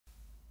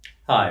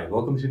Hi,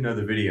 welcome to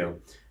another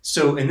video.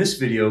 So in this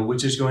video,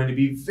 which is going to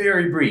be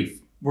very brief,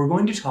 we're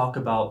going to talk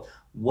about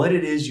what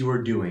it is you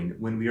are doing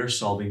when we are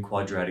solving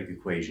quadratic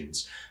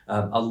equations.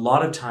 A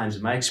lot of times,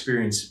 in my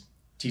experience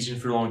teaching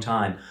for a long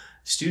time,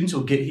 students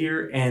will get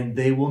here and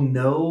they will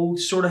know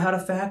sort of how to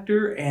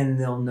factor, and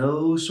they'll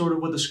know sort of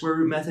what the square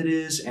root method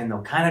is, and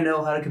they'll kind of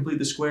know how to complete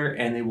the square,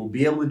 and they will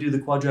be able to do the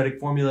quadratic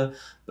formula,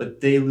 but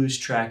they lose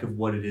track of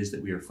what it is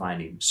that we are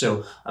finding.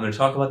 So I'm going to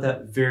talk about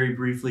that very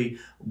briefly,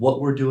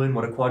 what we're doing,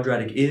 what a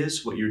quadratic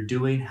is, what you're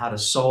doing, how to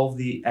solve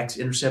the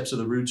x-intercepts or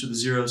the roots or the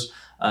zeros,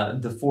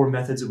 the four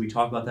methods that we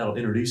talk about that'll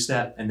introduce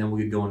that, and then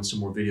we'll go into some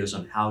more videos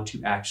on how to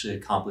actually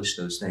accomplish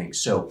those things.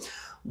 So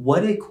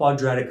what a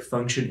quadratic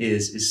function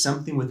is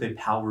something with a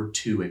power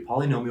 2, a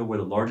polynomial where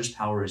the largest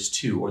power is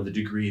 2 or the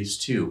degree is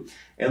 2.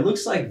 It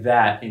looks like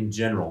that in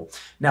general.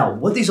 Now,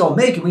 what these all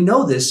make, and we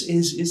know this,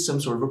 is some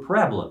sort of a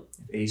parabola.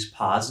 If a is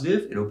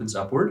positive, it opens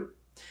upward.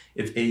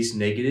 If a is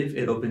negative,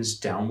 it opens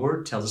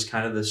downward, tells us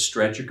kind of the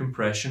stretch or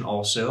compression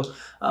also.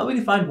 We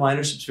can find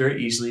y-intercepts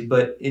very easily,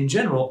 but in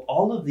general,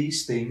 all of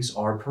these things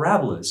are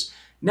parabolas.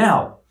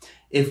 Now,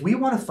 if we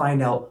want to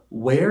find out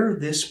where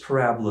this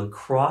parabola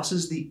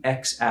crosses the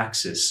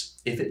x-axis,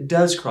 if it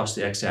does cross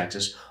the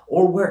x-axis,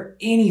 or where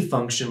any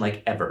function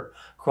like ever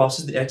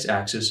crosses the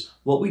x-axis,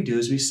 what we do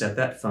is we set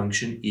that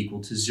function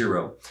equal to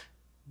 0.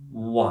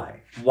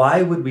 Why?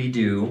 Why would we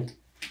do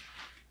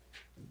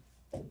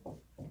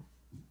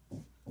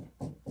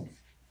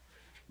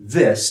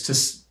this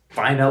to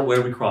find out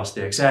where we cross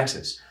the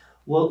x-axis?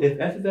 Well, if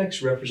f of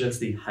x represents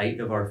the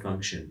height of our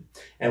function,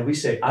 and we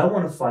say, I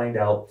want to find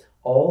out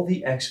all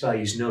the x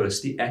values,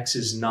 notice the x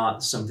is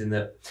not something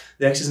that,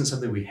 the x isn't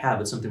something we have,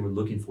 it's something we're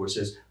looking for. It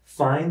says,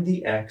 find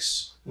the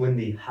x when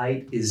the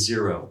height is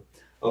 0.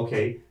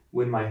 Okay,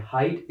 when my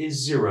height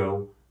is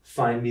 0,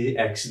 find me the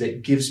x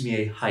that gives me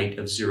a height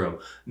of 0.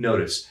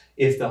 Notice,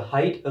 if the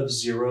height of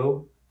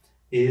 0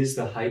 is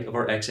the height of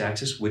our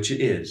x-axis, which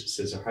it is. It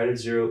says the height of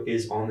 0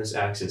 is on this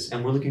axis,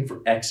 and we're looking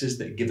for x's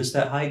that give us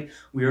that height.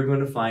 We are going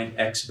to find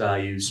x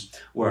values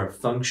where our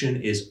function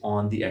is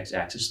on the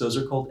x-axis. Those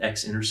are called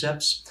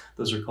x-intercepts.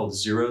 Those are called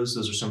zeros.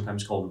 Those are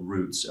sometimes called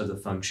roots of the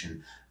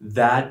function.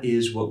 That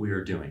is what we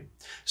are doing.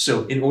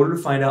 So in order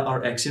to find out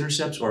our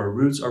x-intercepts or our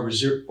roots or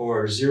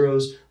our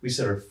zeros, we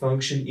set our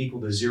function equal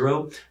to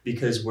 0,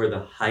 because where the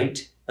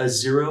height is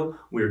 0,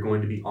 we are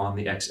going to be on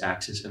the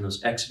x-axis, and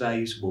those x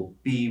values will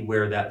be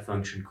where that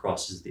function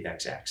crosses the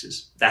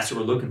x-axis. That's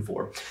what we're looking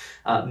for.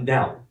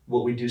 Now,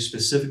 what we do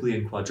specifically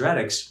in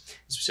quadratics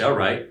is we say, all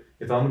right,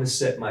 if I'm going to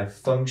set my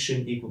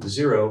function equal to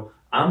 0,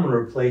 I'm going to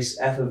replace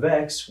f of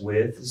x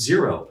with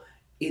 0.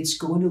 It's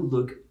going to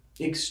look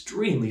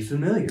extremely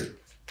familiar.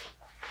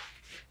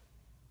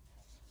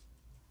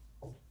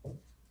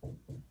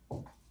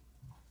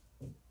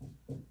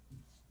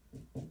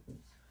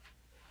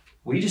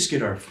 We just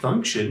get our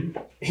function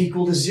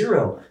equal to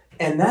 0.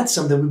 And that's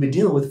something we've been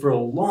dealing with for a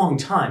long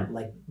time.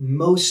 Like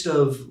most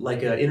of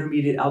an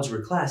intermediate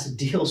algebra class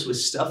deals with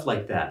stuff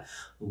like that.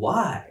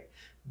 Why?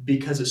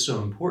 Because it's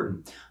so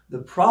important. The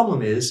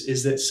problem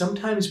is that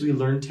sometimes we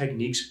learn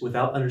techniques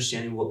without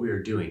understanding what we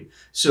are doing.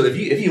 So if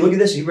you look at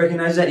this and you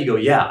recognize that, you go,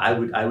 yeah,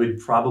 I would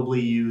probably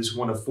use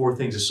one of 4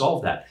 things to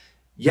solve that.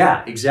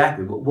 Yeah,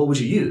 exactly. What would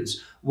you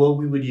use? Well,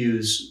 we would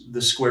use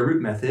the square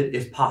root method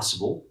if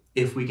possible.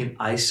 If we can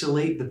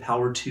isolate the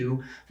power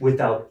 2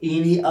 without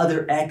any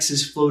other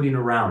x's floating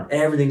around,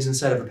 everything's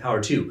inside of a power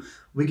 2,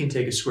 we can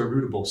take a square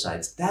root of both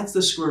sides. That's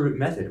the square root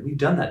method. We've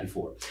done that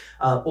before.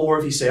 Or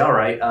if you say, all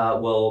right,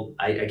 well,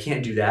 I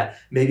can't do that,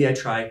 maybe I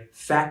try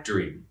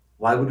factoring.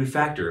 Why would we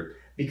factor?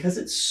 Because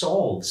it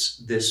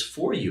solves this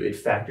for you. It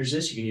factors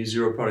this. You can use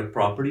zero product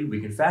property.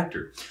 We can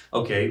factor.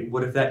 Okay,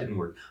 what if that didn't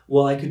work?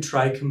 Well, I could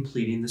try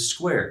completing the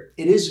square.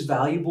 It is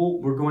valuable.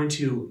 We're going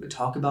to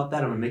talk about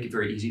that. I'm going to make it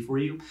very easy for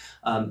you.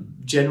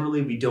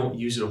 Generally, we don't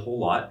use it a whole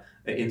lot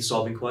in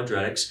solving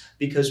quadratics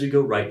because we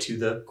go right to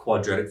the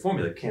quadratic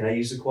formula. Can I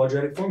use the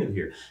quadratic formula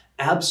here?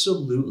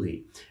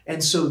 Absolutely.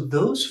 And so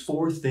those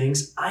 4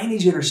 things, I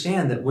need you to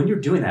understand that when you're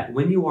doing that,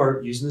 when you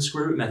are using the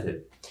square root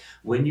method,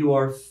 when you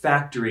are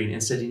factoring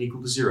and setting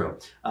equal to 0,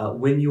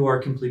 when you are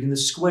completing the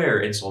square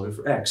and solving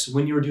for x,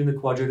 when you are doing the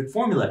quadratic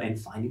formula and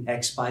finding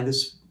x by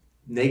this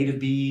negative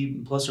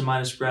b plus or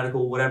minus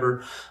radical,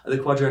 whatever, the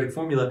quadratic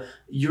formula,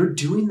 you're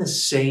doing the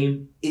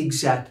same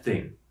exact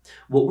thing.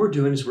 What we're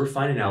doing is we're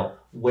finding out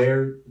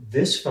where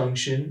this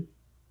function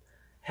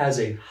has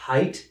a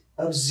height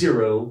of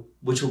 0,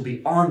 which will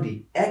be on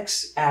the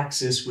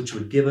x-axis, which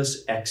would give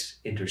us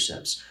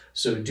x-intercepts.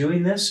 So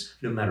doing this,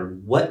 no matter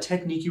what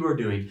technique you are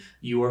doing,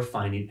 you are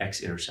finding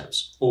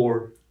x-intercepts,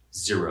 or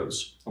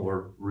zeros,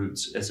 or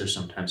roots, as they're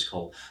sometimes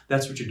called.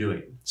 That's what you're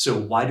doing. So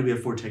why do we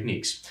have 4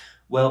 techniques?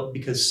 Well,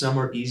 because some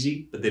are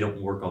easy, but they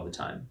don't work all the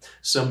time.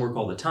 Some work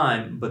all the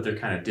time, but they're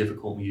kind of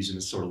difficult and using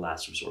as sort of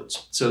last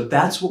resorts. So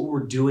that's what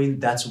we're doing.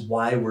 That's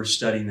why we're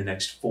studying the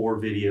next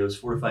 4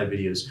 to 5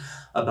 videos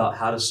about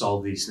how to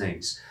solve these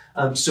things.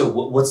 So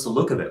what's the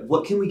look of it?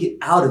 What can we get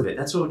out of it?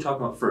 That's what we're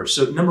talking about first.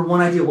 So number one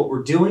idea, what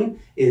we're doing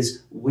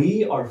is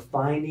we are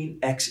finding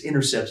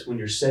x-intercepts when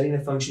you're setting a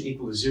function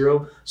equal to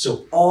 0.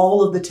 So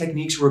all of the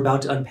techniques we're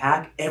about to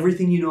unpack,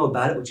 everything you know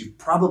about it, what you've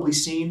probably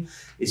seen,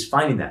 is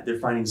finding that. They're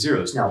finding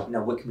zeros. Now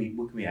what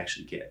can we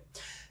actually get?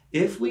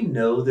 If we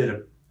know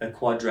that a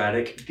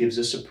quadratic gives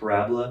us a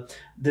parabola,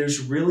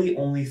 there's really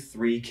only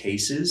 3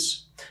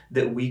 cases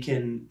that we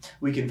can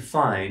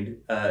find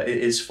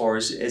as far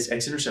as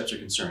x-intercepts are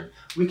concerned.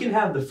 We can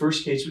have the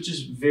first case, which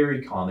is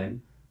very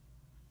common,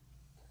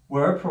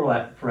 where our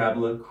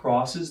parabola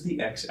crosses the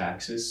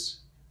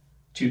x-axis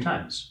 2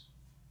 times.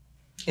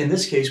 In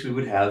this case, we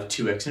would have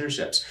 2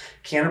 x-intercepts.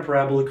 Can a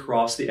parabola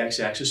cross the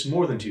x-axis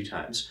more than 2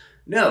 times?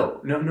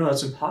 No,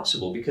 that's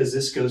impossible, because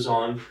this goes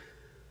on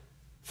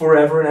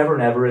forever and ever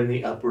and ever in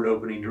the upward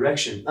opening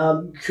direction.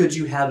 Could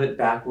you have it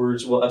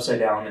backwards, well, upside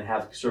down, and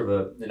have sort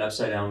of an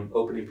upside down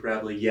opening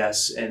parabola?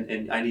 Yes,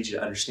 and I need you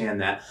to understand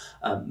that.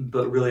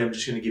 But really, I'm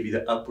just going to give you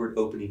the upward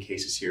opening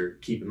cases here.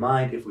 Keep in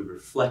mind, if we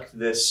reflect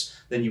this,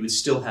 then you would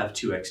still have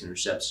 2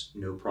 x-intercepts,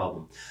 no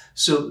problem.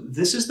 So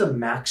this is the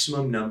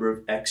maximum number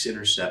of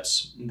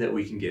x-intercepts that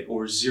we can get,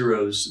 or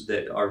zeros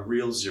that are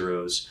real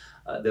zeros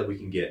that we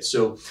can get.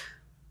 So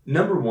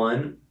number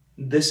one,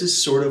 this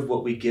is sort of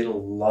what we get a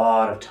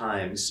lot of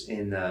times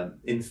in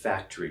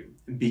factoring,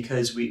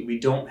 because we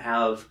don't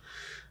have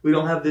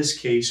this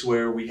case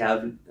where we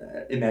have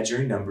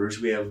imaginary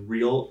numbers. We have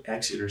real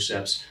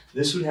x-intercepts.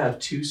 This would have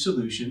 2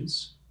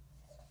 solutions.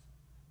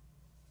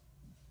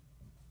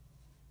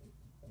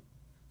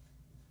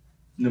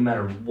 No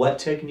matter what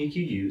technique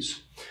you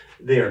use,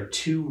 they are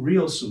 2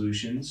 real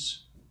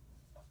solutions.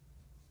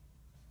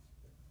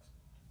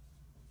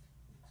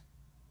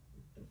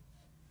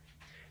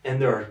 And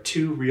there are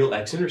 2 real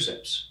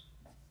x-intercepts.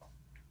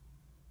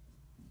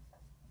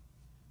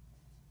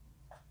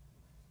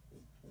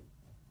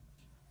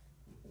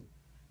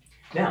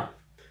 Now,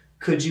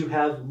 could you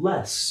have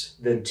less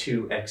than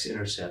 2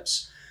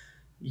 x-intercepts?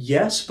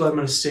 Yes, but I'm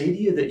going to say to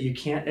you that you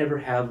can't ever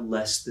have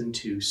less than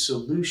 2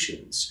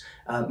 solutions.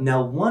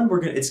 Now, one,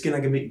 it's going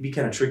to be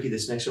kind of tricky.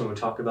 This next one we'll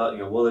talk about,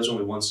 well, there's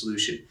only 1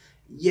 solution.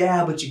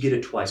 Yeah, but you get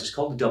it twice. It's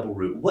called a double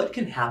root. What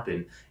can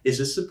happen is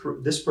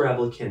this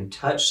parabola can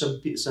touch.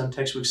 Some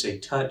textbooks say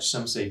touch,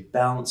 some say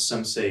bounce,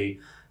 some say,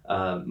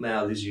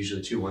 well, these are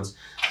usually 2 ones.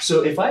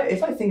 So if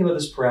I think about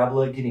this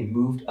parabola getting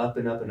moved up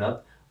and up and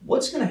up,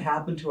 what's going to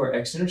happen to our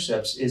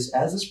x-intercepts is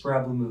as this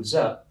parabola moves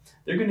up,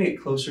 they're going to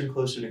get closer and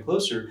closer and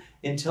closer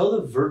until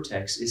the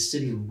vertex is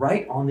sitting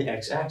right on the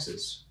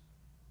x-axis.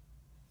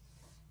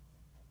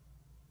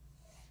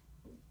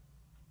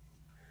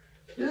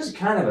 This is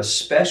kind of a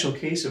special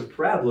case of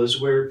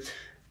parabolas where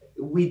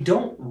we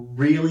don't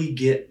really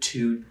get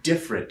 2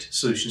 different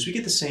solutions. We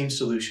get the same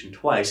solution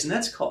twice, and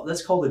that's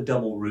called a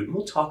double root. And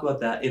we'll talk about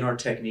that in our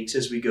techniques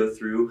as we go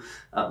through,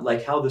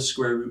 like how the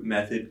square root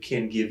method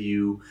can give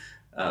you,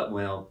 how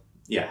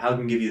it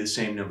can give you the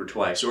same number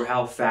twice, or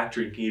how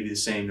factoring can give you the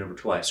same number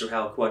twice, or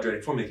how a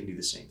quadratic formula can do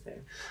the same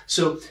thing.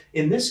 So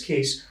in this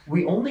case,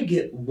 we only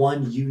get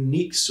 1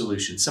 unique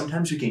solution.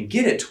 Sometimes we can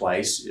get it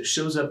twice. It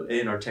shows up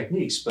in our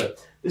techniques,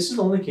 but this is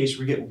the only case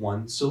where we get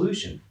 1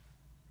 solution.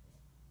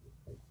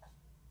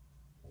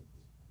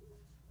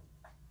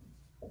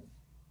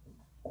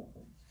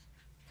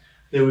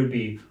 There would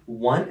be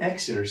 1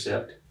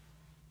 x-intercept.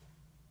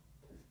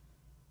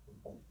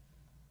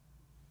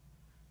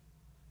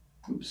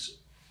 Oops.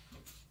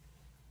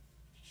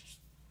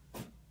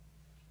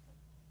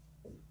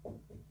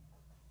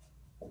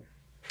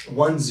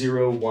 1,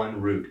 0,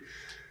 1 root.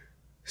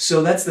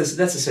 So that's the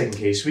second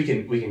case. We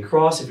can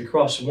cross. If we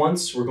cross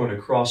once, we're going to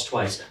cross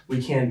twice.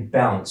 We can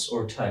bounce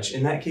or touch.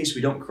 In that case,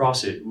 we don't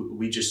cross it.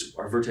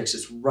 Our vertex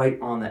is right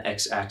on the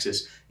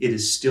x-axis. It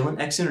is still an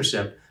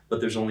x-intercept,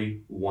 but there's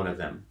only 1 of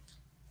them.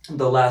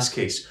 The last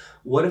case.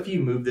 What if you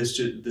move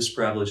this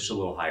parabola just a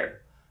little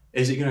higher?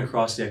 Is it going to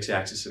cross the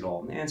x-axis at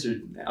all? And the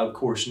answer, of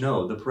course,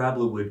 no. The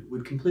parabola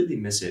would completely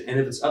miss it. And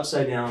if it's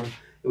upside down,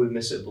 it would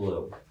miss it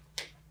below.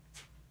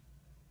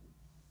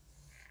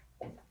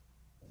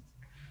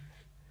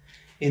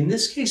 In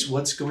this case,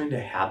 what's going to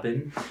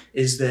happen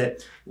is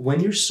that when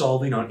you're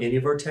solving on any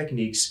of our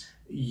techniques,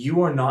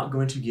 you are not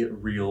going to get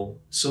real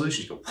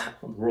solutions. You go,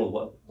 what in the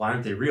world? Why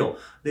aren't they real?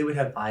 They would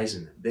have eyes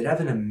in them. They'd have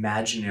an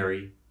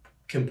imaginary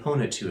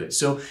component to it.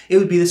 So it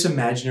would be this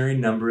imaginary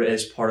number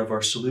as part of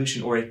our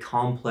solution, or a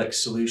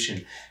complex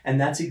solution.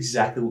 And that's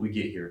exactly what we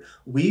get here.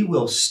 We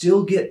will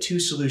still get 2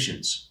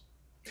 solutions,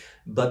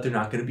 but they're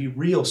not going to be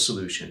real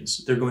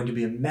solutions. They're going to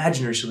be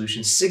imaginary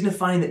solutions,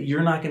 signifying that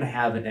you're not going to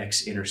have an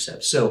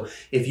x-intercept. So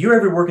if you're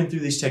ever working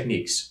through these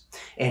techniques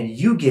and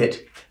you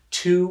get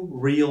 2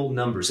 real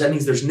numbers, that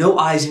means there's no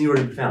i's anywhere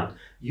to be found.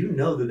 you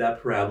know that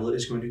that parabola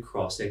is going to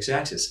cross the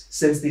x-axis.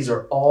 Since these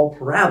are all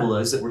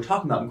parabolas that we're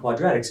talking about in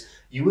quadratics,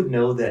 you would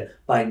know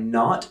that by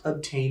not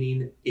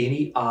obtaining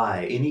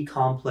any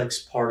complex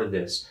part of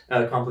this,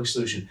 complex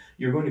solution,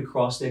 you're going to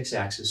cross the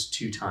x-axis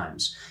 2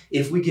 times.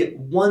 If we get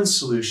one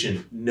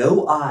solution,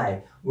 no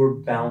I, we're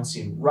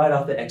bouncing right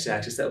off the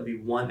x-axis. That would be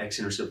one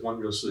x-intercept, one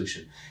real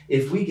solution.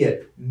 If we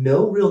get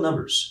no real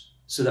numbers,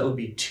 so that would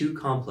be 2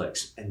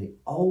 complex, and they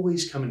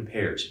always come in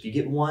pairs. If you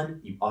get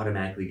 1, you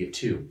automatically get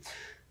 2.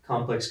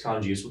 Complex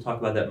conjugates, we'll talk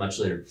about that much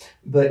later.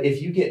 But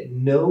if you get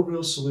no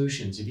real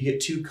solutions, if you get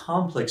 2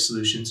 complex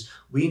solutions,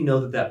 we know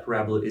that that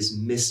parabola is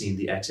missing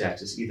the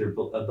x-axis, either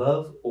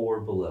above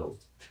or below.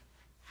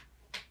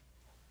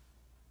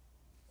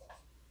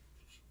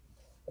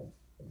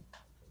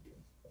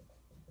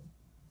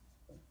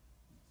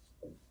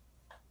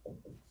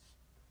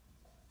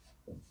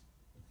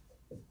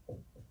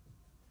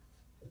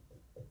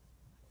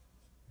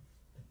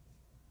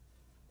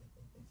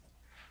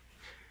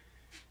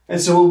 And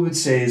so what we would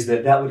say is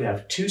that that would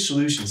have 2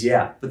 solutions,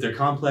 yeah, but they're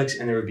complex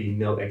and there would be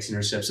no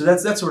x-intercept. So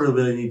that's what we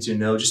really need to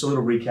know. Just a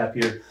little recap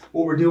here.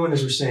 What we're doing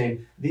is we're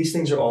saying these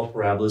things are all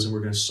parabolas and we're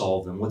going to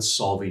solve them. What's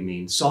solving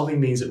mean? Solving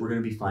means that we're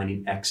going to be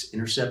finding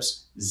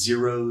x-intercepts,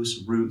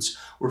 zeros, roots.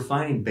 We're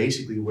finding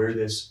basically where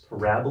this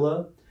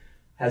parabola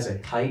has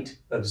a height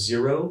of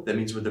 0. That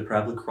means where the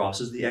parabola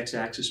crosses the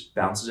x-axis,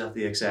 bounces off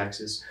the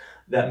x-axis.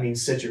 That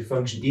means set your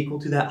function equal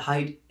to that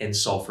height and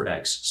solve for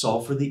x.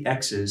 Solve for the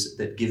x's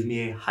that give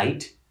me a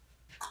height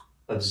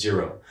of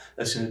 0.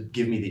 That's going to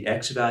give me the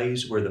x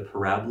values where the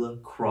parabola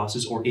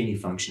crosses, or any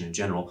function in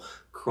general,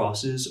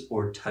 crosses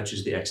or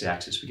touches the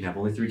x-axis. We can have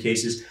only 3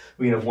 cases.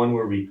 We can have one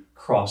where we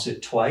cross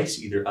it twice,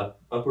 either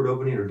upward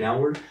opening or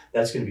downward.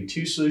 That's going to be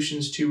 2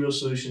 solutions, 2 real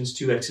solutions,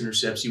 2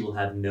 x-intercepts. You will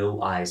have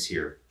no i's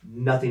here.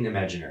 Nothing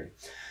imaginary.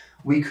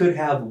 We could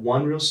have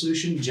 1 real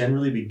solution.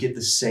 Generally, we get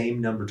the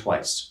same number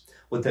twice.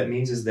 What that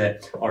means is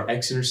that our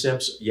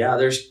x-intercepts, yeah,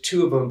 there's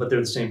 2 of them, but they're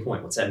the same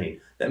point. What's that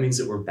mean? That means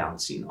that we're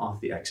bouncing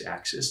off the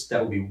x-axis.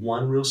 That will be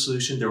 1 real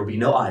solution. There will be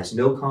no i's,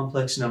 no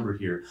complex number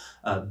here,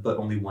 but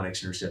only 1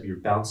 x-intercept. You're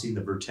bouncing.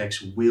 The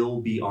vertex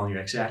will be on your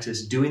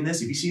x-axis. Doing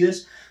this, if you see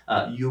this,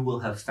 you will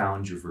have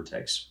found your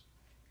vertex.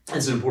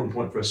 That's an important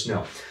point for us to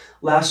know.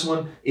 Last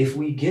one, if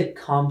we get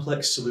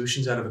complex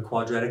solutions out of a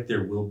quadratic,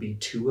 there will be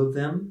 2 of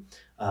them.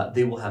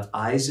 They will have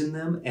i's in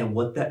them, and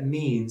what that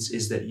means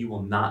is that you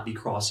will not be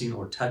crossing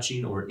or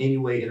touching or in any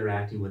way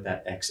interacting with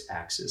that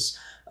x-axis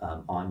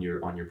on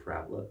your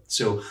parabola.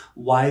 So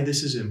why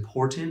this is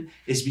important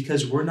is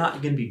because we're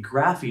not going to be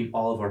graphing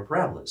all of our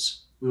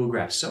parabolas. We will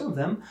graph some of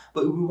them,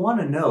 but we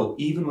want to know,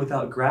 even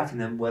without graphing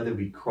them, whether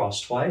we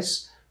cross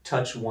twice,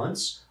 touch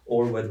once,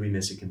 or whether we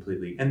miss it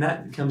completely. And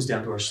that comes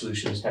down to our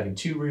solutions having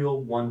 2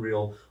 real, 1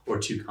 real, or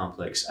 2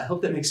 complex. I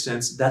hope that makes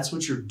sense. That's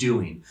what you're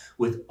doing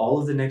with all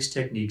of the next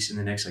techniques in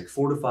the next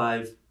 4 to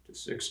 5 to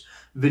 6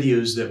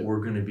 videos that we're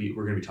going to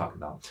be talking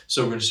about.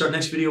 So we're going to start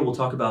next video. We'll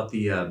talk about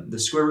the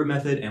square root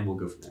method, and we'll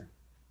go from there.